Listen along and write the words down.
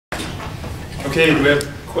Okay, do we have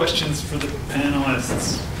questions for the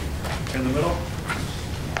panelists? In the middle?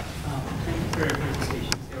 Thank you for your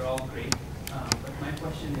presentations. They were all great. But my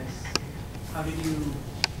question is, how did you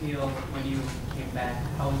feel when you came back?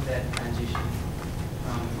 How was that transition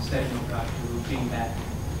from studying abroad to being back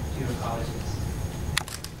to your colleges?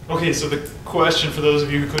 Okay, so the question for those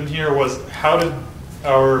of you who couldn't hear was, how did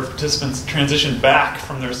our participants transition back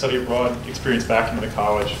from their study abroad experience back into the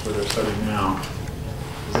college where they're studying now?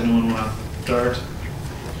 Does anyone want to start?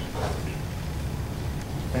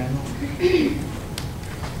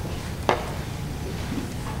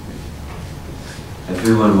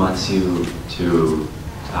 Everyone wants you to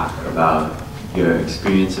talk about your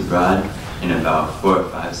experience abroad in about 4 or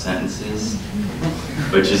 5 sentences,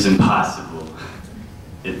 which is impossible.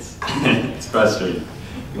 It's frustrating.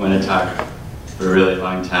 You want to talk for a really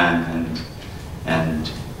long time,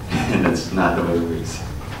 and that's not the way it works.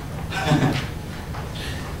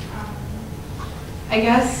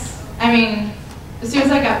 As soon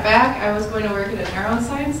as I got back, I was going to work at a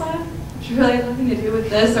neuroscience lab, which really had nothing to do with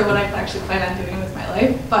this or what I actually plan on doing with my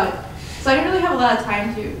life. So I didn't really have a lot of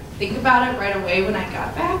time to think about it right away when I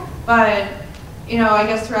got back. But, I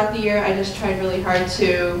guess throughout the year, I just tried really hard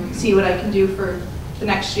to see what I can do for the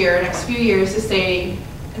next few years to stay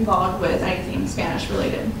involved with anything Spanish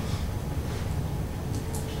related.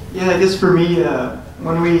 Yeah, I guess for me,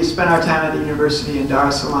 when we spent our time at the university in Dar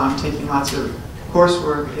es Salaam taking lots of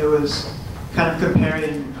coursework, it was kind of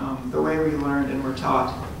comparing the way we learned and were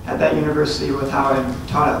taught at that university with how I'm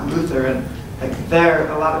taught at Luther. And there,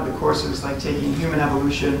 a lot of the courses, like taking human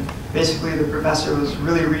evolution, basically the professor was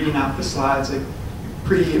really reading out the slides,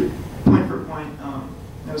 pretty point for point.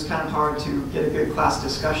 It was kind of hard to get a good class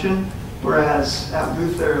discussion. Whereas at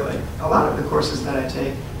Luther, a lot of the courses that I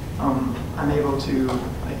take, I'm able to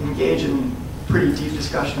engage in pretty deep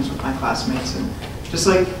discussions with my classmates, and just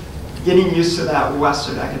getting used to that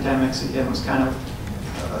Western academics again was kind of,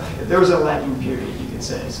 there was a lagging period, you could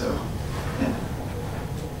say, so, yeah.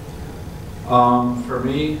 For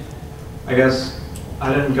me, I guess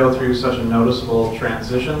I didn't go through such a noticeable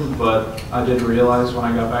transition, but I did realize when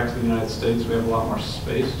I got back to the United States, we have a lot more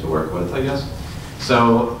space to work with, I guess.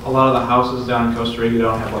 So a lot of the houses down in Costa Rica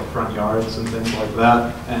don't have front yards and things like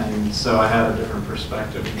that, and so I had a different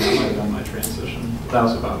perspective, and that might have been my transition. That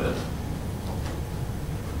was about it.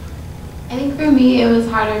 I think for me, it was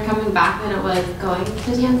harder coming back than it was going to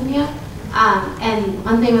Tanzania. And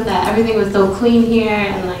one thing was that everything was so clean here,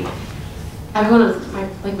 and everyone was, my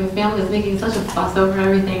family was making such a fuss over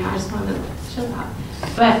everything. I just wanted to chill out.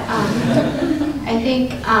 But I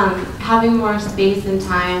think having more space and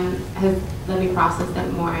time has let me process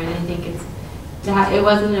it more, and I think it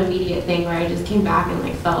wasn't an immediate thing where I just came back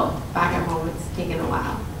and felt back at home. It's taken a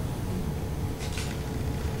while.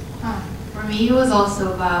 For me, it was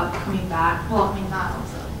also about coming back. Well, not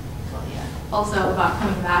also. Well, yeah. Also about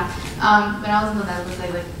coming back. When I was in the Netherlands,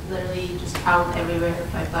 I literally just traveled everywhere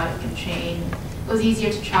by bike and train. It was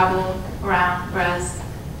easier to travel around, whereas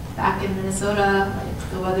back in Minnesota,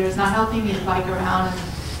 the weather is not helping me to bike around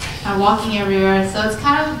and walking everywhere. So it's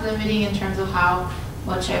kind of limiting in terms of how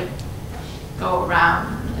much I go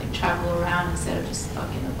around, travel around instead of just stuck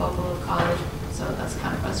in the bubble of college. So that's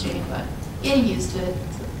kind of frustrating, but getting used to it.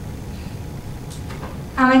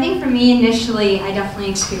 I think for me, initially, I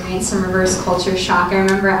definitely experienced some reverse culture shock. I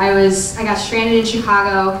remember I got stranded in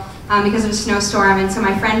Chicago because of a snowstorm, and so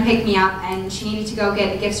my friend picked me up, and she needed to go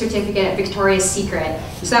get a gift certificate at Victoria's Secret.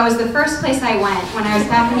 So that was the first place I went when I was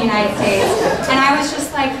back in the United States, and I was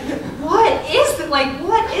just like, what is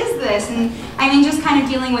this? And just kind of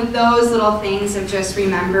dealing with those little things of just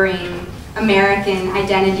remembering American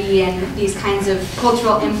identity and these kinds of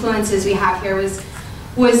cultural influences we have here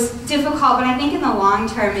was difficult, but I think in the long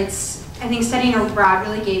term, I think studying abroad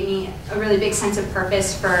really gave me a really big sense of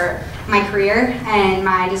purpose for my career and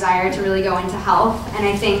my desire to really go into health. And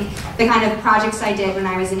I think the kind of projects I did when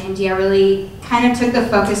I was in India really kind of took the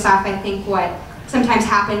focus off, I think, what sometimes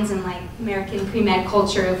happens in American pre-med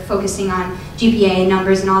culture of focusing on GPA and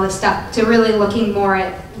numbers and all this stuff, to really looking more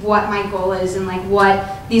at what my goal is and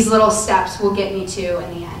what these little steps will get me to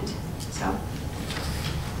in the end. So.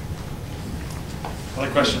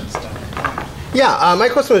 Other questions? Yeah, my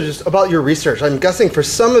question was just about your research. I'm guessing for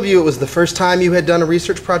some of you it was the first time you had done a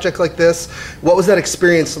research project like this. What was that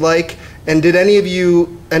experience like? And did any of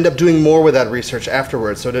you end up doing more with that research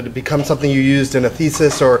afterwards? So did it become something you used in a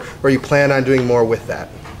thesis, or you plan on doing more with that?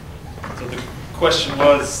 So the question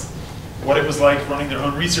was what it was like running their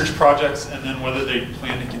own research projects, and then whether they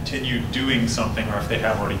plan to continue doing something or if they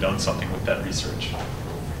have already done something with that research.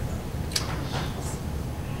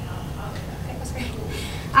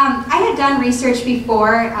 I had done research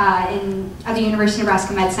before at the University of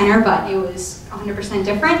Nebraska Med Center, but it was 100%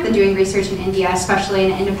 different than doing research in India, especially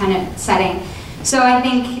in an independent setting. So I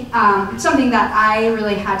think something that I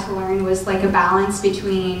really had to learn was like a balance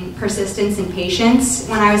between persistence and patience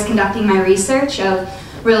when I was conducting my research, of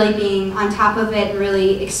really being on top of it and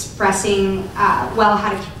really expressing well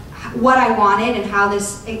what I wanted and how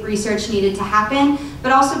this research needed to happen,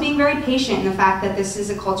 but also being very patient in the fact that this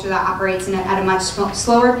is a culture that operates at a much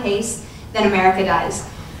slower pace than America does.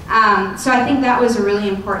 So I think that was a really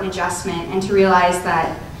important adjustment, and to realize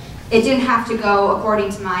that it didn't have to go according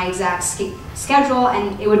to my exact schedule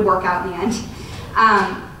and it would work out in the end.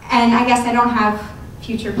 And I guess I don't have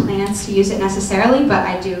future plans to use it necessarily, but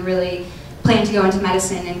I do really plan to go into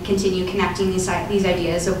medicine and continue connecting these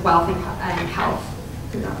ideas of wealth and health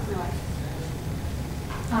throughout my life.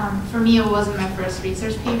 For me, it wasn't my first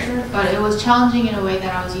research paper, but it was challenging in a way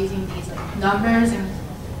that I was using these like numbers and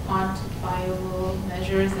quantifiable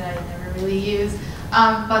measures that I never really used.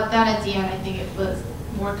 But then at the end, I think it was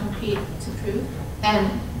more concrete to prove.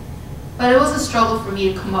 But it was a struggle for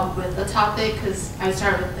me to come up with a topic, because I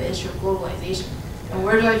started with the issue of globalization. And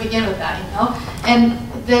where do I begin with that, you know? And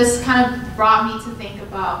this kind of brought me to think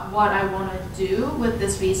about what I want to do with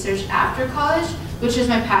this research after college, which is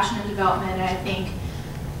my passion in development. And I think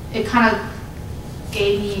it kind of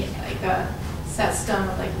gave me like a set stone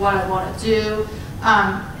of like what I want to do.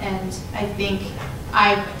 And I think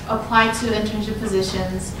I've applied to internship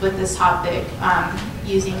positions with this topic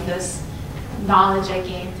using this knowledge I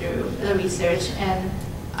gained through the research, and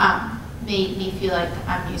made me feel like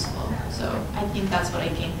I'm useful. So I think that's what I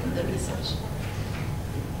gained from the research.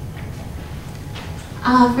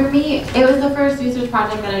 For me, it was the first research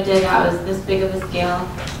project that I did that was this big of a scale.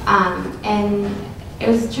 And it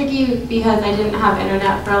was tricky because I didn't have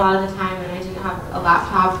internet for a lot of the time, and I didn't have a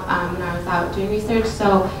laptop when I was out doing research,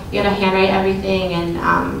 so you had to handwrite everything, and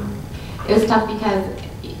it was tough because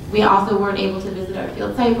we also weren't able to visit our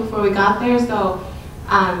field site before we got there, so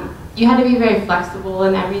you had to be very flexible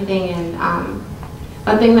and everything. And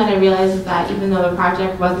one thing that I realized is that even though the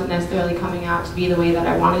project wasn't necessarily coming out to be the way that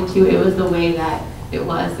I wanted to, it was the way that it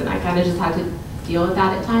was, and I kind of just had to deal with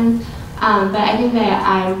that at times. But I think that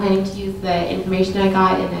I'm planning to use the information I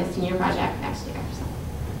got in the senior project next year.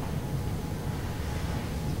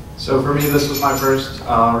 So for me, this was my first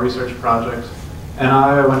research project, and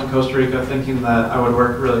I went to Costa Rica thinking that I would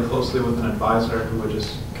work really closely with an advisor who would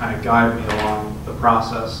just kind of guide me along the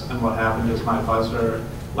process. And what happened is my advisor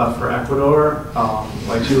left for Ecuador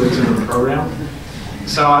like 2 weeks into the program.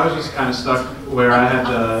 So I was just kind of stuck where I had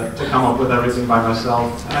to come up with everything by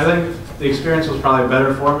myself. And I think the experience was probably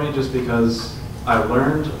better for me just because I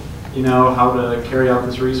learned, you know, how to carry out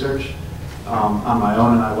this research on my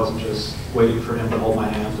own, and I wasn't just waiting for him to hold my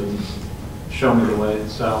hand and show me the way.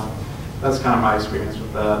 So that's kind of my experience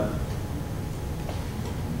with that.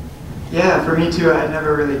 Yeah, for me too, I had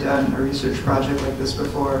never really done a research project like this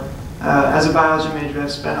before. As a biology major,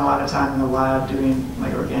 I've spent a lot of time in the lab doing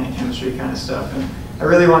like organic chemistry kind of stuff, and I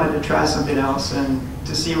really wanted to try something else and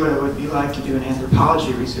to see what it would be like to do an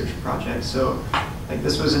anthropology research project. So like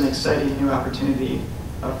this was an exciting new opportunity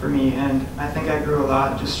for me, and I think I grew a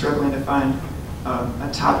lot just struggling to find a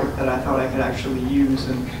topic that I thought I could actually use,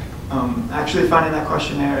 and actually finding that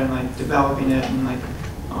questionnaire and like developing it, and like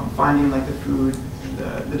finding like the food,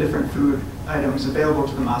 the different food items available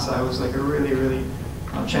to the Maasai was like a really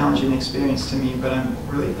challenging experience to me, but I'm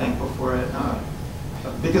really thankful for it.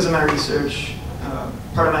 Because of my research,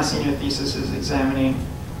 part of my senior thesis is examining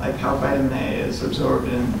like how vitamin A is absorbed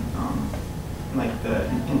in like the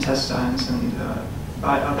intestines and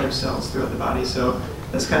by other cells throughout the body. So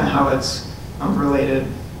that's kind of how it's related,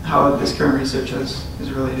 how this current research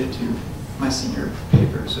is related to my senior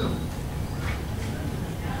paper. So.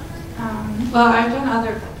 Well, I've done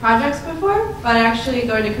other projects before, but actually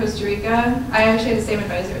going to Costa Rica, I actually had the same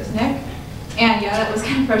advisor as Nick, and yeah, that was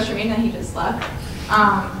kind of frustrating that he just left.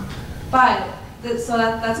 So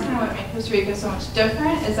that's kind of what made Costa Rica so much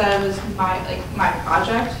different, is that it was my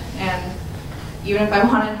project, and even if I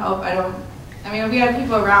wanted help, I mean, we had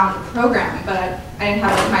people around programming, but I didn't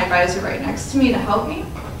have my advisor right next to me to help me.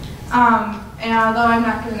 And although I'm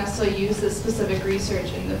not going to necessarily use this specific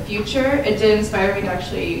research in the future, it did inspire me to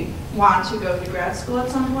actually want to go to grad school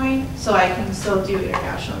at some point, so I can still do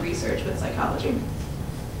international research with psychology.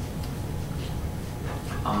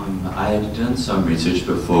 I had done some research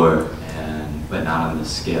before, but not on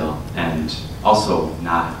this scale, and also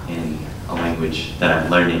not in a language that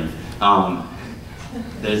I'm learning.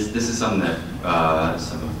 This is something that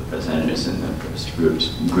some of the presenters in the first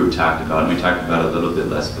group talked about, and we talked about it a little bit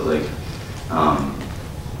less, but like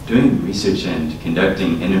doing research and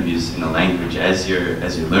conducting interviews in a language as you're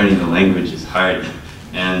learning the language is hard.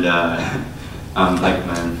 And like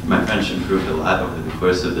my French improved a lot over the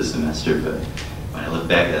course of the semester, but when I look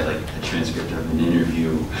back at like a transcript of an interview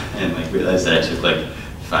and like realize that I took like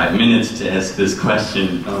 5 minutes to ask this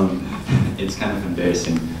question, it's kind of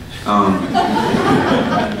embarrassing.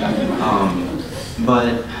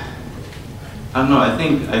 But I don't know, I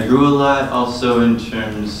think I grew a lot also in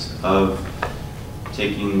terms of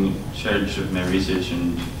taking charge of my research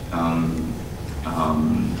and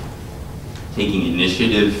taking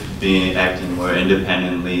initiative, acting more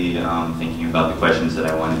independently, thinking about the questions that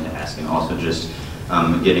I wanted to ask, and also just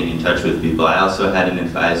getting in touch with people. I also had an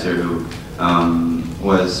advisor who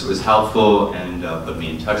was helpful and put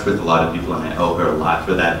me in touch with a lot of people, and I owe her a lot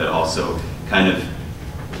for that, but also kind of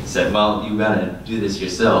said, well, you gotta do this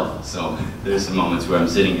yourself. So there's some moments where I'm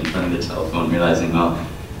sitting in front of the telephone realizing, well,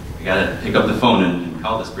 I gotta pick up the phone and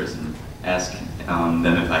call this person, ask them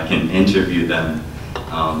if I can interview them.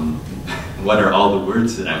 What are all the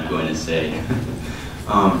words that I'm going to say?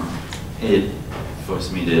 It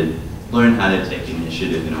forced me to learn how to take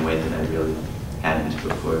initiative in a way that I really hadn't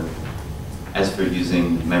before. As for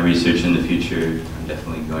using my research in the future, I'm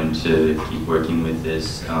definitely going to keep working with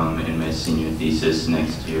this in my senior thesis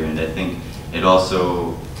next year, and I think it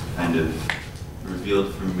also kind of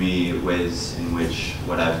revealed for me ways in which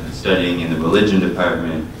what I've been studying in the religion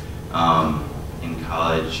department in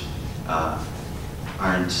college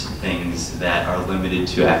aren't things that are limited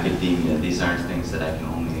to academia. These aren't things that I can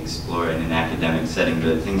only explore in an academic setting,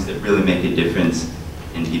 but things that really make a difference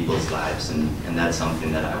in people's lives, and that's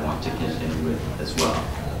something that I want to continue with as well.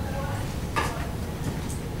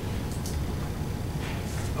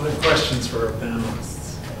 Other questions for our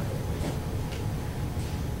panelists?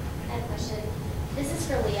 I have a question. This is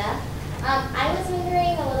for Leah. I was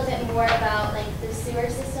wondering a little bit more about like the sewer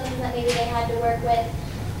systems that maybe they had to work with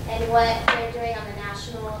and what they're doing on the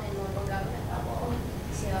national and local government level.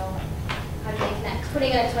 So how do they connect?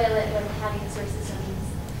 Putting in a toilet with having sewer systems.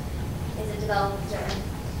 Is it developed or?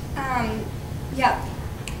 Yeah.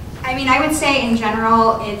 I mean, I would say in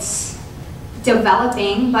general it's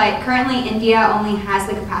developing, but currently India only has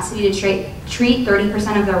the capacity to treat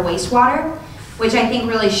 30% of their wastewater, which I think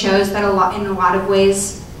really shows that in a lot of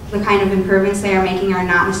ways the kind of improvements they are making are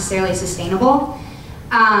not necessarily sustainable.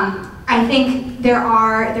 I think there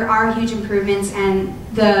are huge improvements, and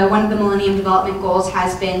one of the Millennium Development Goals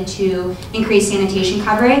has been to increase sanitation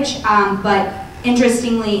coverage, but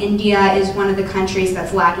interestingly, India is one of the countries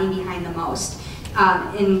that's lagging behind the most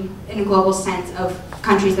in a global sense of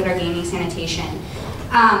countries that are gaining sanitation.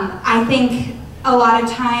 I think a lot of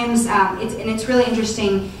times, it's really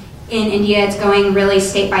interesting in India, it's going really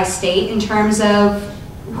state by state in terms of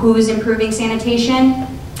who's improving sanitation.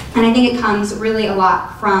 And I think it comes really a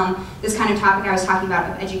lot from this kind of topic I was talking about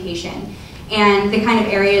of education, and the kind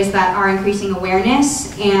of areas that are increasing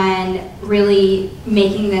awareness and really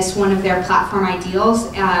making this one of their platform ideals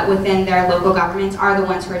within their local governments are the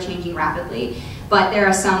ones who are changing rapidly. But there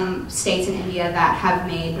are some states in India that have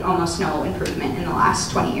made almost no improvement in the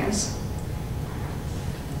last 20 years.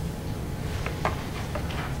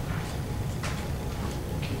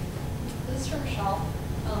 This is from Michelle.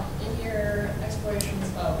 In your explorations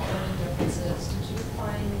about learning differences, did you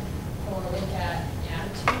find or look at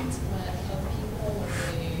attitudes of people when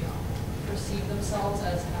they perceive themselves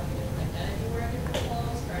as having a different identity or different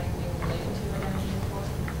flaws, or anything related to identity and flaws?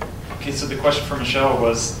 Okay, so the question for Michelle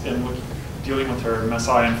was, in dealing with her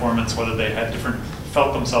Maasai informants, whether they had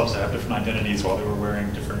felt themselves to have different identities while they were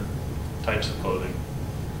wearing different types of clothing.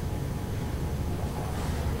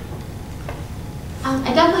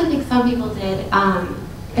 I definitely think some people did,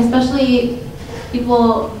 especially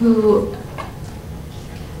people who.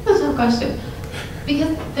 That's a question,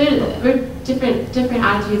 because there were different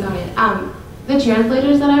attitudes on it. The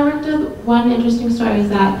translators that I worked with, one interesting story is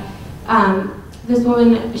that this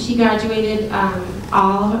woman, she graduated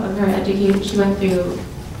all of her education. She went through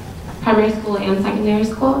primary school and secondary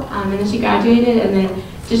school, and then she graduated, and then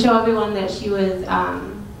to show everyone that she was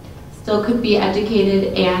still could be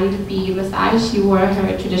educated and be Maasai, she wore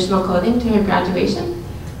her traditional clothing to her graduation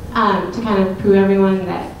to kind of prove everyone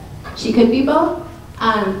that she could be both.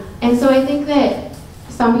 And so I think that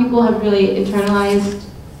some people have really internalized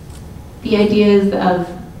the ideas of,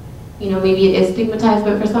 maybe it is stigmatized,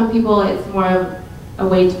 but for some people it's more of a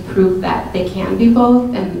way to prove that they can be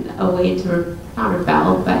both, and a way to, not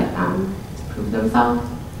rebel, but to prove themselves.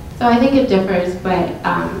 So I think it differs, but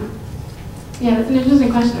yeah, that's an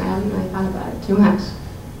interesting question. I haven't really thought about it too much.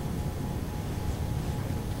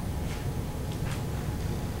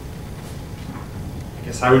 I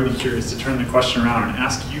guess I would be curious to turn the question around and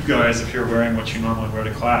ask you guys if you're wearing what you normally wear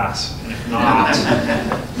to class. And if not,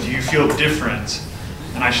 do you feel different?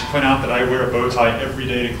 And I should point out that I wear a bow tie every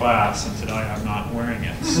day to class, and today I'm not wearing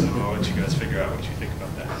it. So I'll let you guys figure out what you think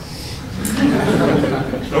about that.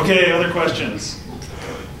 Okay, other questions?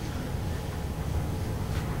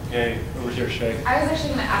 Okay, over here, Shay. I was actually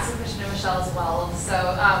going to ask a question to Michelle as well. So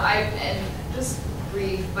and just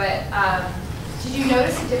brief, but did you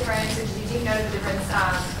notice a difference, or did you notice a difference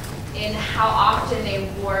in how often they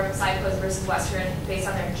wore side clothes versus Western based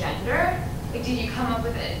on their gender? Like, did you come up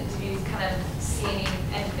with it? Did you kind of see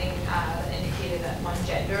anything indicated that one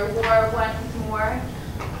gender wore one more?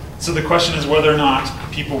 So the question is whether or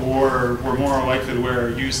not people were more likely to wear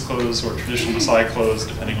used clothes or traditional side clothes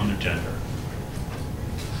depending on their gender.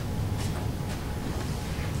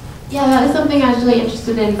 Yeah, that is something I was really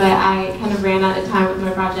interested in, but I kind of ran out of time with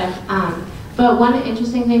my project. But one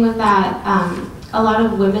interesting thing was that a lot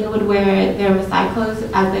of women would wear their Maasai clothes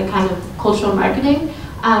as a kind of cultural marketing.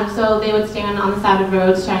 So they would stand on the side of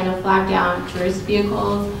roads trying to flag down tourist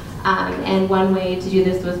vehicles. And one way to do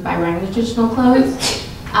this was by wearing the traditional clothes.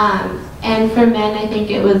 And for men, I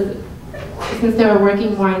think it was, since they were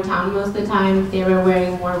working more in town most of the time, they were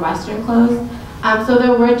wearing more Western clothes. So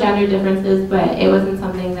there were gender differences, but it wasn't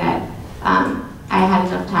something that I had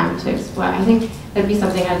enough time to explore. I think that'd be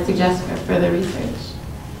something I'd suggest for further research.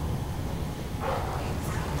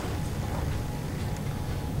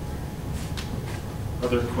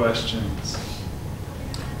 Other questions?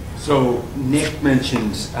 So Nick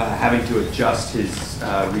mentioned having to adjust his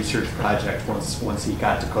research project once he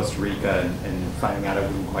got to Costa Rica and finding out it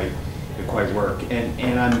wouldn't quite work.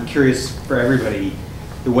 And I'm curious for everybody,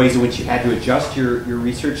 the ways in which you had to adjust your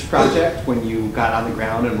research project when you got on the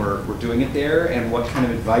ground and were doing it there, and what kind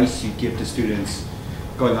of advice you'd give to students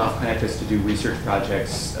going off campus to do research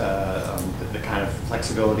projects, the kind of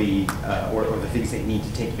flexibility or the things they need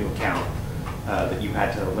to take into account that you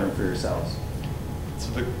had to learn for yourselves.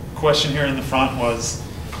 So the question here in the front was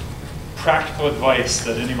practical advice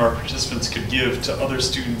that any of our participants could give to other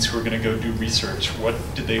students who are going to go do research. What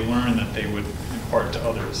did they learn that they would impart to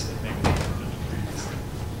others that maybe they hadn't done previously?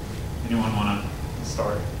 Anyone want to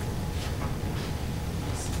start?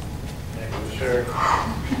 Sure.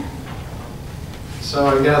 So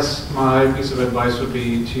I guess my piece of advice would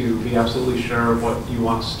be to be absolutely sure of what you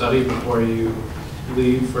want to study before you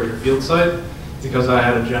leave for your field site, because I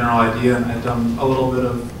had a general idea and I'd done a little bit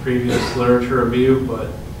of previous literature review, but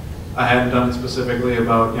I hadn't done it specifically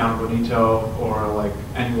about Llano Bonito or like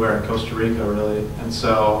anywhere in Costa Rica really. And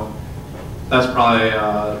so that's probably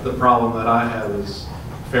the problem that I had was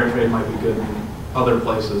fair trade might be good in other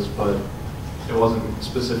places, but it wasn't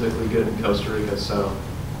specifically good in Costa Rica. So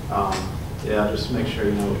yeah, just make sure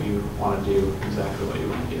you know what you want to do, exactly what you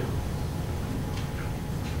want to do.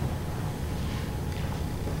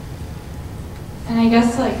 And I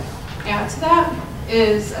guess like add to that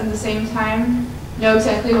is at the same time know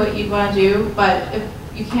exactly what you'd want to do, but if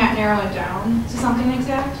you can't narrow it down to something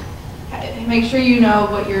exact, make sure you know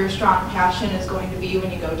what your strong passion is going to be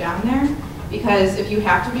when you go down there, because if you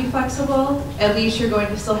have to be flexible, at least you're going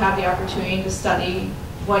to still have the opportunity to study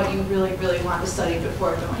what you really, really want to study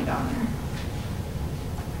before going down there.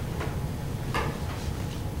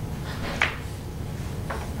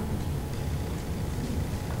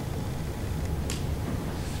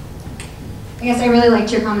 I guess I really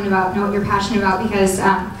liked your comment about know what you're passionate about, because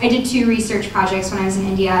I did 2 research projects when I was in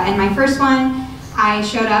India, and my first one, I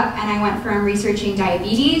showed up and I went from researching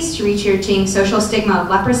diabetes to researching social stigma of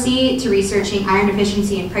leprosy to researching iron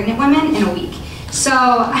deficiency in pregnant women in a week. So,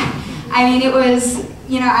 I mean, it was,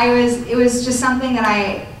 you know, it was just something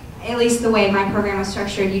that at least the way my program was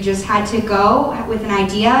structured, you just had to go with an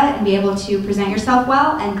idea and be able to present yourself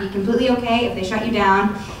well and be completely okay if they shut you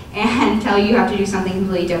down and tell you have to do something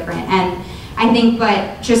completely different. And I think,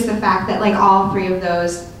 but just the fact that like all 3 of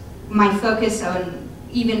those, my focus on,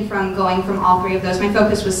 even from going from all 3 of those, my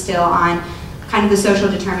focus was still on kind of the social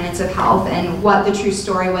determinants of health and what the true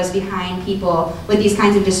story was behind people with these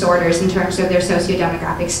kinds of disorders in terms of their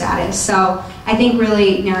socio-demographic status. So I think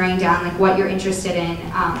really narrowing down like what you're interested in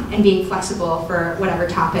and being flexible for whatever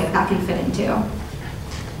topic that can fit into.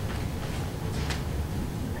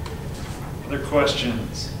 Other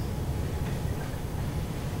questions?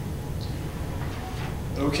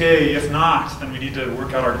 Okay, if not, then we need to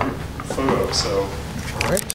work out our group photo. So. All right.